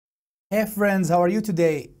Hey friends, how are you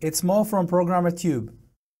today? It's Mo from ProgrammerTube.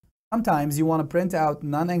 Sometimes you want to print out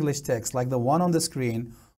non-English text like the one on the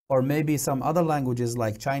screen, or maybe some other languages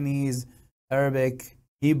like Chinese, Arabic,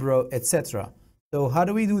 Hebrew, etc. So how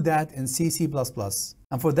do we do that in C++?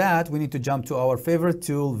 And for that, we need to jump to our favorite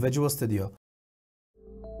tool, Visual Studio.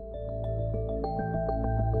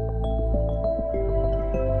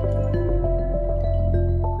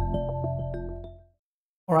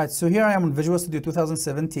 All right, so here I am in Visual Studio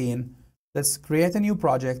 2017. Let's create a new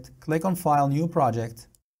project. Click on File, New Project.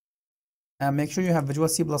 And make sure you have Visual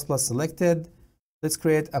C++ selected. Let's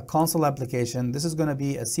create a console application. This is going to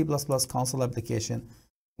be a C++ console application.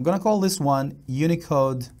 I'm going to call this one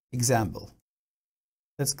Unicode Example.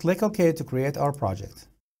 Let's click OK to create our project.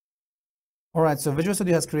 All right, so Visual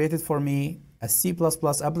Studio has created for me a C++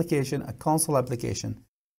 application, a console application.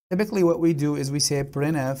 Typically what we do is we say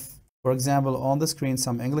printf, for example, on the screen,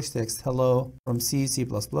 some English text, hello from C++.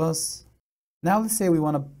 Now let's say we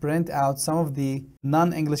want to print out some of the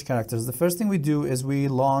non-English characters. The first thing we do is we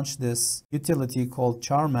launch this utility called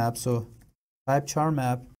charmap. So type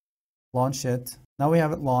charmap, launch it. Now we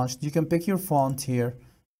have it launched. You can pick your font here.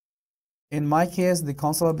 In my case, the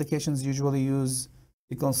console applications usually use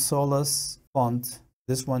the Consolus font,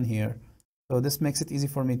 this one here. So this makes it easy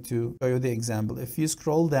for me to show you the example. If you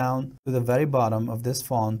scroll down to the very bottom of this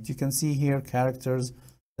font, you can see here characters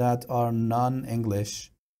that are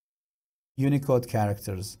non-English Unicode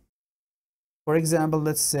characters. For example,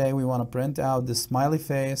 let's say we want to print out the smiley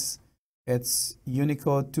face. It's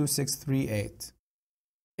Unicode 2638.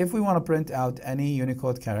 If we want to print out any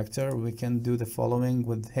Unicode character, we can do the following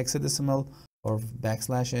with hexadecimal or \x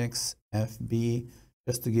FB,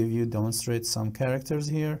 just to demonstrate some characters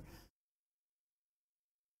here.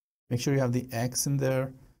 Make sure you have the X in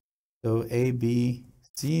there. So A, B,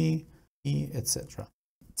 C, E, etc.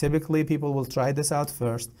 Typically, people will try this out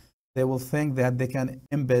first. They will think that they can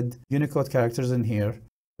embed Unicode characters in here.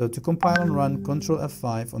 So to compile and run, Control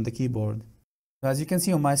F5 on the keyboard. So as you can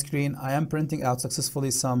see on my screen, I am printing out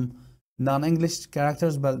successfully some non-English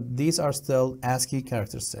characters, but these are still ASCII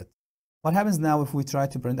character set. What happens now if we try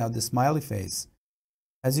to print out the smiley face?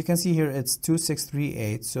 As you can see here, it's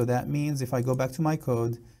 2638. So that means if I go back to my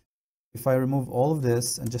code, if I remove all of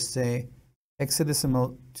this and just say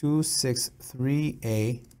hexadecimal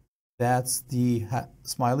 263A, that's the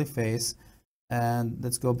smiley face. And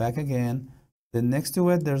let's go back again. Then next to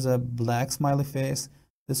it, there's a black smiley face.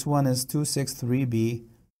 This one is 263B.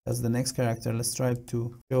 That's the next character. Let's try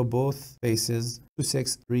to show both faces,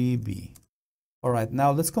 263B. All right, now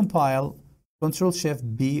let's compile.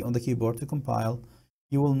 Control-Shift-B on the keyboard to compile.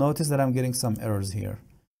 You will notice that I'm getting some errors here.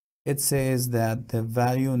 It says that the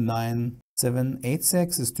value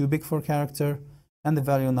 9786 is too big for character, and the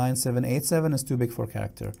value 9787 is too big for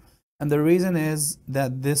character. And the reason is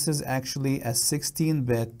that this is actually a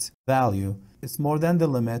 16-bit value. It's more than the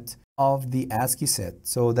limit of the ASCII set.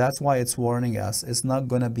 So that's why it's warning us. It's not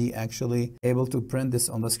going to be actually able to print this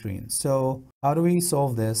on the screen. So how do we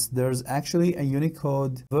solve this? There's actually a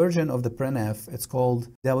Unicode version of the printf. It's called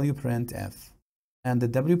wprintf. And the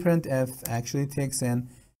wprintf actually takes in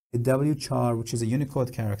a wchar, which is a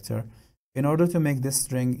Unicode character. In order to make this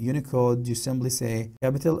string Unicode, you simply say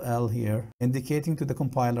capital L here, indicating to the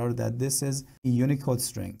compiler that this is a Unicode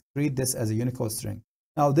string. Treat this as a Unicode string.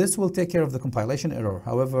 Now this will take care of the compilation error.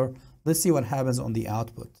 However, let's see what happens on the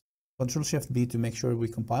output. Control-Shift-B to make sure we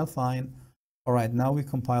compile fine. All right, now we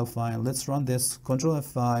compile fine. Let's run this. Control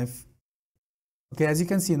F5. Okay, as you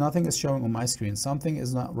can see, nothing is showing on my screen. Something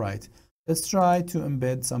is not right. Let's try to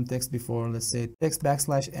embed some text before. Let's say text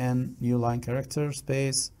 \n new line character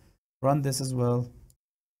space. Run this as well.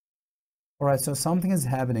 All right, so something is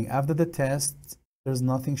happening. After the test, there's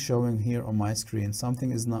nothing showing here on my screen. Something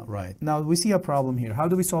is not right. Now we see a problem here. How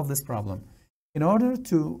do we solve this problem? In order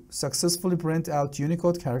to successfully print out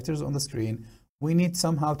Unicode characters on the screen, we need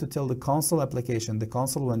somehow to tell the console application, the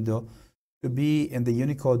console window, to be in the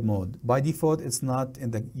Unicode mode. By default, it's not in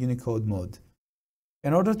the Unicode mode.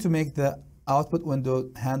 In order to make the output window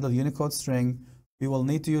handle Unicode string, we will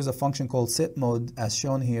need to use a function called setMode as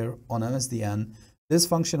shown here on MSDN. This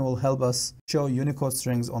function will help us show Unicode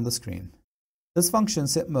strings on the screen. This function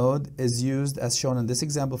setMode is used as shown in this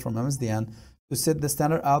example from MSDN to set the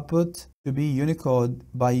standard output to be Unicode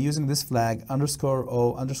by using this flag _O_U16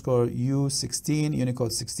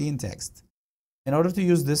 Unicode 16 text. In order to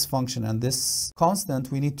use this function and this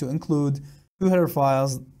constant, we need to include two header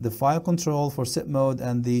files, the file control for setMode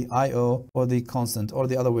and the IO for the constant, or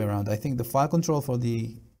the other way around. I think the file control for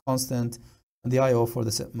the constant and the IO for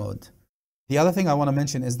the setMode. The other thing I want to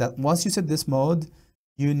mention is that once you set this mode,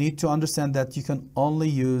 you need to understand that you can only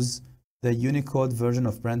use the Unicode version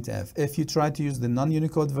of printf. If you try to use the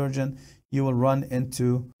non-Unicode version, you will run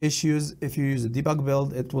into issues. If you use a debug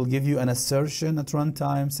build, it will give you an assertion at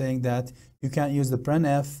runtime saying that you can't use the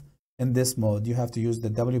printf in this mode. You have to use the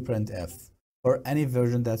wprintf or any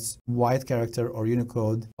version that's white character or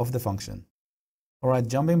Unicode of the function. All right,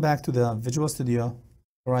 jumping back to the Visual Studio.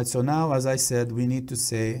 All right, so now, as I said, we need to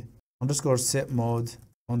say underscore set mode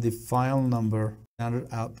on the file number standard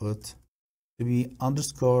output to be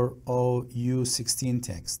underscore OU16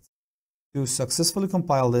 text. To successfully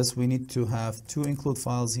compile this, we need to have two include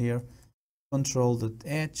files here,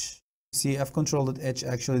 control.h. See, fcontrol.h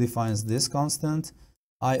actually defines this constant.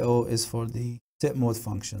 IO is for the set mode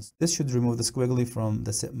functions. This should remove the squiggly from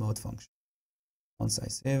the set mode function. Once I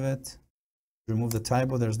save it, remove the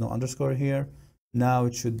typo, there's no underscore here. Now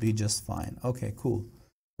it should be just fine. Okay, cool.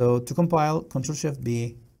 So to compile,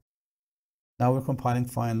 Ctrl+Shift+B. Now we're compiling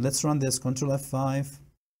fine. Let's run this, Ctrl+F5.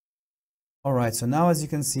 All right, so now as you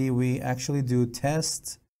can see, we actually do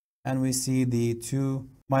test and we see the two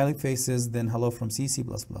smiley faces, then hello from C, C++.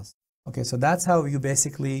 Okay, so that's how you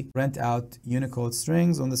basically print out Unicode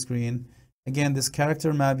strings on the screen. Again, this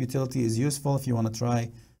character map utility is useful if you want to try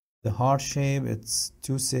the heart shape. It's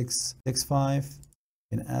 2665.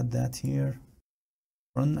 You can add that here.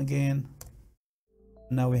 Run again.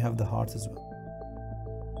 Now we have the heart as well.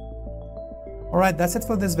 All right, that's it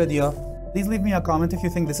for this video. Please leave me a comment if you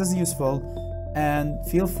think this is useful, and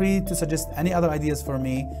feel free to suggest any other ideas for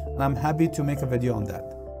me, and I'm happy to make a video on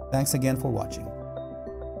that. Thanks again for watching.